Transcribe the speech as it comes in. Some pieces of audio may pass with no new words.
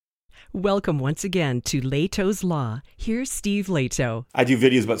Welcome once again to Leto's Law. Here's Steve Leto. I do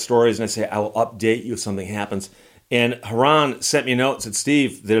videos about stories and I say, I will update you if something happens. And Haran sent me a note and said,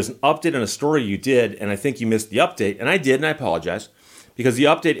 Steve, there's an update on a story you did, and I think you missed the update. And I did, and I apologize, because the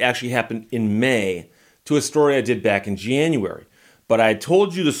update actually happened in May to a story I did back in January. But I had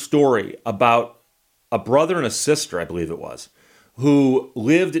told you the story about a brother and a sister, I believe it was, who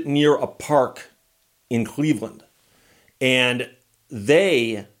lived near a park in Cleveland. And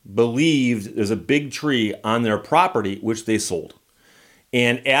they believed there's a big tree on their property, which they sold.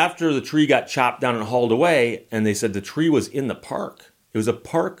 And after the tree got chopped down and hauled away, and they said the tree was in the park. It was a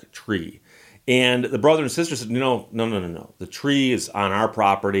park tree. And the brother and sister said, no. The tree is on our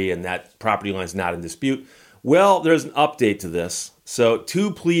property, and that property line is not in dispute. Well, there's an update to this. So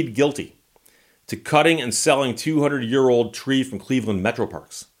two plead guilty to cutting and selling 200-year-old tree from Cleveland Metro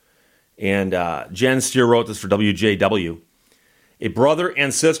Parks. And Jen Steer wrote this for WJW. A brother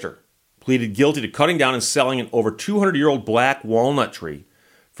and sister pleaded guilty to cutting down and selling an over 200-year-old black walnut tree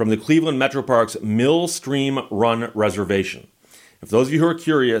from the Cleveland Metro Parks Mill Stream Run Reservation. If those of you who are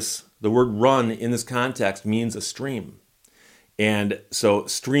curious, the word run in this context means a stream. And so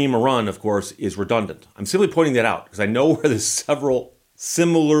stream run, of course, is redundant. I'm simply pointing that out because I know where there's several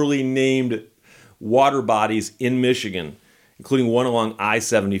similarly named water bodies in Michigan, including one along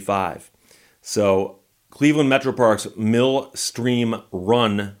I-75. So Cleveland Metro Parks Mill Stream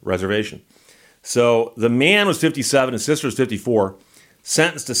Run Reservation. So the man was 57, his sister was 54,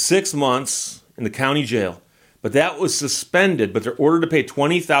 sentenced to 6 months in the county jail. But that was suspended, but they're ordered to pay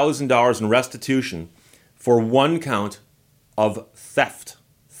 $20,000 in restitution for one count of theft.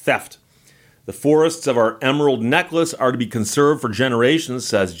 The forests of our Emerald Necklace are to be conserved for generations,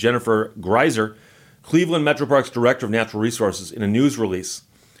 says Jennifer Greiser, Cleveland Metro Parks Director of Natural Resources, in a news release.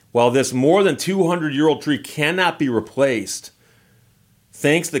 While this more than 200-year-old tree cannot be replaced,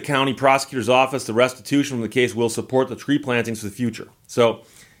 thanks to the county prosecutor's office, the restitution from the case will support the tree plantings for the future. So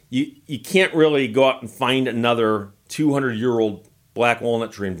you can't really go out and find another 200-year-old black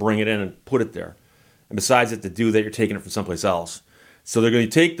walnut tree and bring it in and put it there. And besides it, to do that, you're taking it from someplace else. So they're going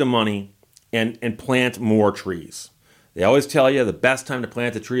to take the money and plant more trees. They always tell you the best time to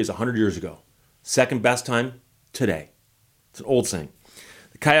plant a tree is 100 years ago. Second best time, today. It's an old saying.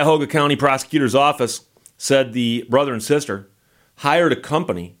 Cuyahoga County Prosecutor's Office said the brother and sister hired a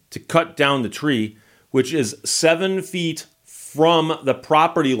company to cut down the tree, which is 7 feet from the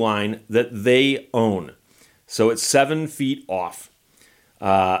property line that they own. So it's 7 feet off.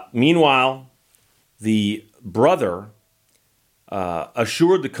 Meanwhile, the brother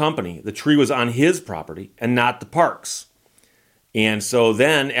assured the company the tree was on his property and not the park's. And so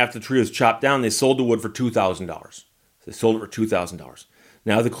then, after the tree was chopped down, they sold the wood for $2,000. They sold it for $2,000.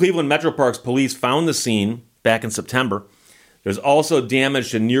 Now, the Cleveland Metro Parks police found the scene back in September. There's also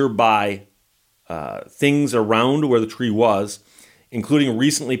damage to nearby things around where the tree was, including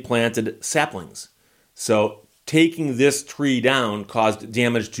recently planted saplings. So taking this tree down caused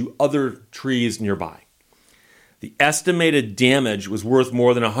damage to other trees nearby. The estimated damage was worth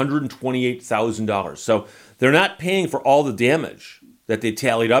more than $128,000. So they're not paying for all the damage that they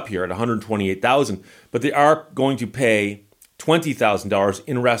tallied up here at $128,000, but they are going to pay $20,000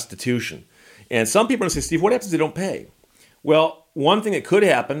 in restitution. And some people are going to say, Steve, what happens if they don't pay? Well, one thing that could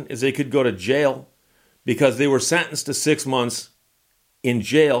happen is they could go to jail because they were sentenced to 6 months in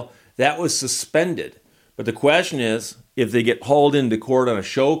jail. That was suspended. But the question is, if they get hauled into court on a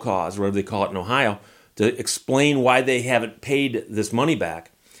show cause, or whatever they call it in Ohio, to explain why they haven't paid this money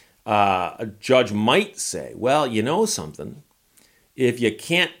back, a judge might say, well, you know something, if you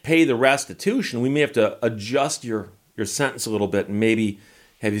can't pay the restitution, we may have to adjust your sentence a little bit and maybe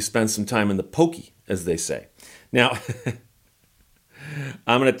have you spend some time in the pokey, as they say. Now,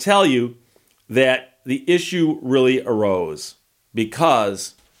 I'm going to tell you that the issue really arose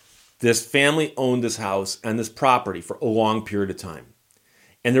because this family owned this house and this property for a long period of time.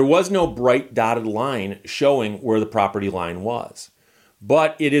 And there was no bright dotted line showing where the property line was.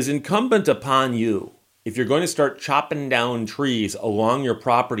 But it is incumbent upon you, if you're going to start chopping down trees along your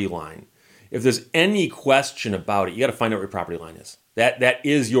property line, if there's any question about it, you got to find out where your property line is. That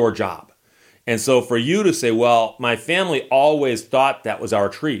is your job. And so for you to say, well, my family always thought that was our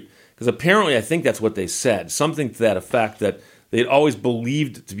tree, because apparently I think that's what they said, something to that effect, that they'd always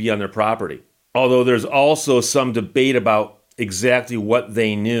believed it to be on their property. Although there's also some debate about exactly what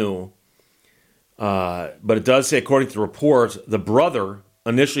they knew. But it does say, according to the report, the brother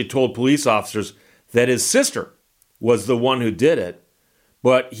initially told police officers that his sister was the one who did it,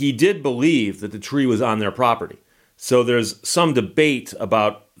 but he did believe that the tree was on their property. So there's some debate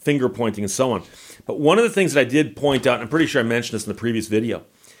about finger pointing and so on. But one of the things that I did point out, and I'm pretty sure I mentioned this in the previous video,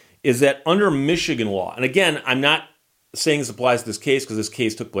 is that under Michigan law, and again, I'm not saying this applies to this case because this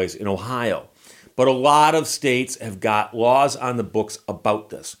case took place in Ohio, but a lot of states have got laws on the books about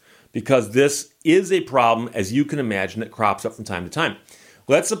this because this is a problem, as you can imagine, that crops up from time to time.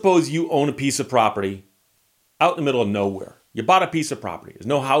 Let's suppose you own a piece of property out in the middle of nowhere. You bought a piece of property. There's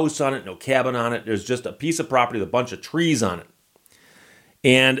no house on it, no cabin on it. There's just a piece of property with a bunch of trees on it.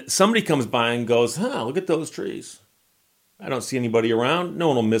 And somebody comes by and goes, look at those trees. I don't see anybody around. No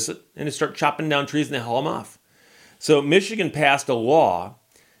one will miss it. And they start chopping down trees and they haul them off. So Michigan passed a law,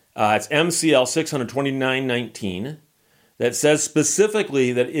 it's MCL 629-19, that says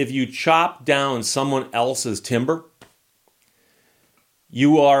specifically that if you chop down someone else's timber,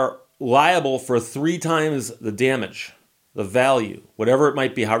 you are liable for 3 times the damage, the value, whatever it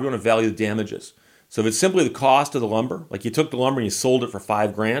might be, however you want to value the damages. So if it's simply the cost of the lumber, like you took the lumber and you sold it for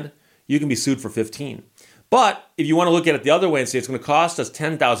 $5,000, you can be sued for 15. But if you want to look at it the other way and say it's going to cost us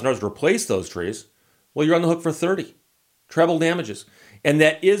 $10,000 to replace those trees, well, you're on the hook for 30. Treble damages. And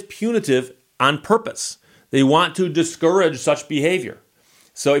that is punitive on purpose. They want to discourage such behavior.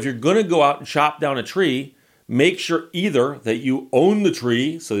 So if you're going to go out and chop down a tree, make sure either that you own the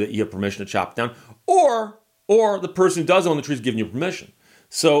tree so that you have permission to chop it down, or the person who does own the tree is giving you permission.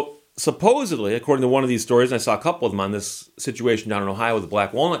 So supposedly, according to one of these stories, and I saw a couple of them on this situation down in Ohio with a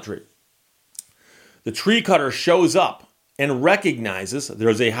black walnut tree, the tree cutter shows up and recognizes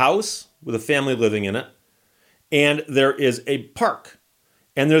there's a house with a family living in it, and there is a park,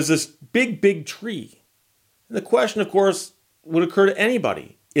 and there's this big tree. And the question, of course, would occur to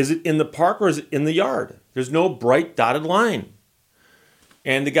anybody. Is it in the park or is it in the yard? There's no bright dotted line.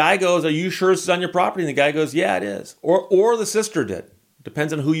 And the guy goes, are you sure this is on your property? And the guy goes, yeah, it is. Or the sister did.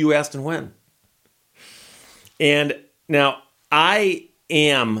 Depends on who you asked and when. And now I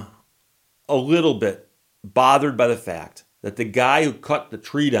am a little bit bothered by the fact that the guy who cut the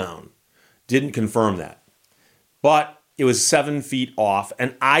tree down didn't confirm that. But it was 7 feet off,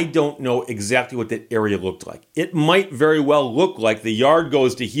 and I don't know exactly what that area looked like. It might very well look like the yard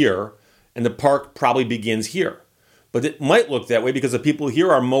goes to here, and the park probably begins here. But it might look that way because the people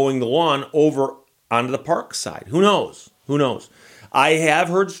here are mowing the lawn over onto the park side. Who knows? Who knows? I have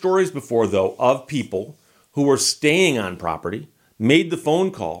heard stories before, though, of people who were staying on property, made the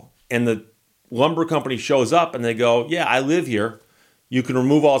phone call, and the lumber company shows up, and they go, yeah, I live here. You can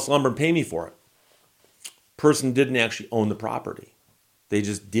remove all this lumber and pay me for it. Person didn't actually own the property. They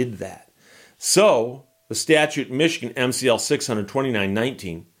just did that. So the statute in Michigan, MCL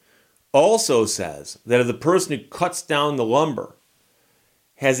 629-19, also says that if the person who cuts down the lumber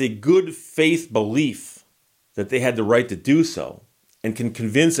has a good faith belief that they had the right to do so and can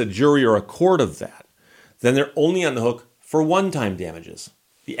convince a jury or a court of that, then they're only on the hook for one-time damages,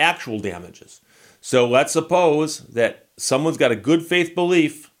 the actual damages. So let's suppose that someone's got a good faith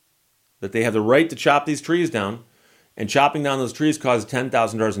belief that they have the right to chop these trees down, and chopping down those trees causes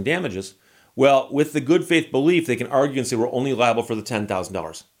 $10,000 in damages. Well, with the good faith belief, they can argue and say we're only liable for the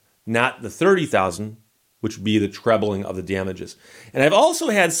 $10,000, not the $30,000, which would be the trebling of the damages. And I've also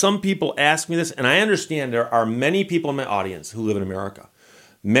had some people ask me this, and I understand there are many people in my audience who live in America.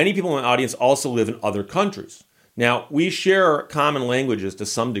 Many people in my audience also live in other countries. Now, we share common languages to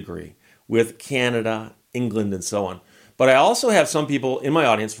some degree with Canada, England, and so on. But I also have some people in my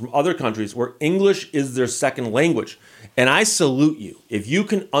audience from other countries where English is their second language. And I salute you. If you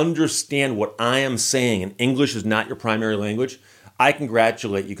can understand what I am saying and English is not your primary language, I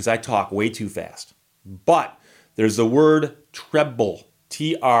congratulate you because I talk way too fast. But there's the word treble,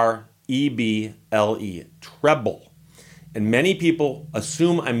 Treble, treble. And many people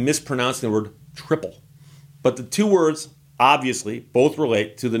assume I'm mispronouncing the word triple. But the two words, obviously, both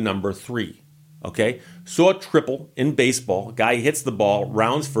relate to the number 3. Okay, so a triple in baseball, a guy hits the ball,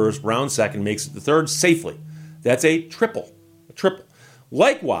 rounds first, rounds second, makes it to third safely. That's a triple.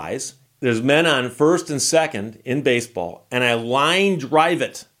 Likewise, there's men on first and second in baseball, and I line drive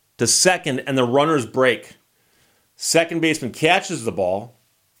it to second, and the runners break. Second baseman catches the ball,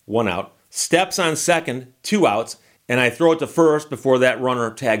 1 out, steps on second, 2 outs, and I throw it to first before that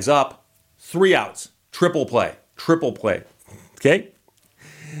runner tags up, 3 outs. Triple play. Okay?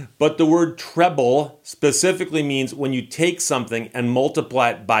 But the word treble specifically means when you take something and multiply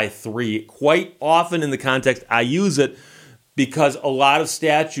it by 3. Quite often in the context, I use it because a lot of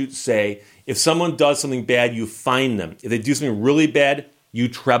statutes say if someone does something bad, you fine them. If they do something really bad, you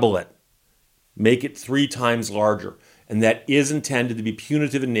treble it. Make it 3 times larger. And that is intended to be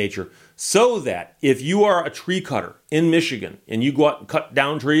punitive in nature so that if you are a tree cutter in Michigan and you go out and cut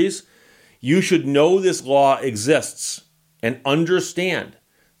down trees, you should know this law exists and understand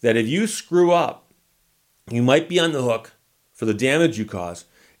that if you screw up, you might be on the hook for the damage you cause,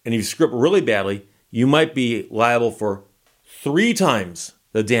 and if you screw up really badly, you might be liable for 3 times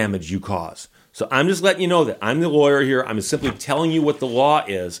the damage you cause. So I'm just letting you know that I'm the lawyer here. I'm simply telling you what the law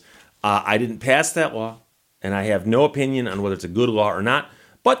is. I didn't pass that law, and I have no opinion on whether it's a good law or not.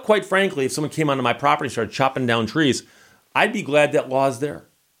 But quite frankly, if someone came onto my property and started chopping down trees, I'd be glad that law is there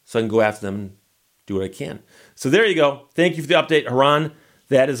so I can go after them and do what I can. So there you go. Thank you for the update, Haran.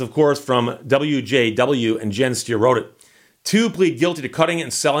 That is, of course, from WJW, and Jen Steer wrote it. 2 plead guilty to cutting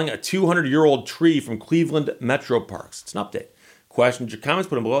and selling a 200-year-old tree from Cleveland Metro Parks. It's an update. Questions or comments,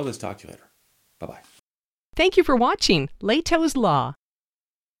 put them below. Let's talk to you later. Bye-bye. Thank you for watching Leto's Law.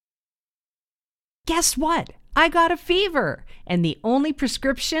 Guess what? I got a fever, and the only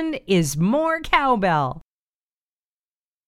prescription is more cowbell.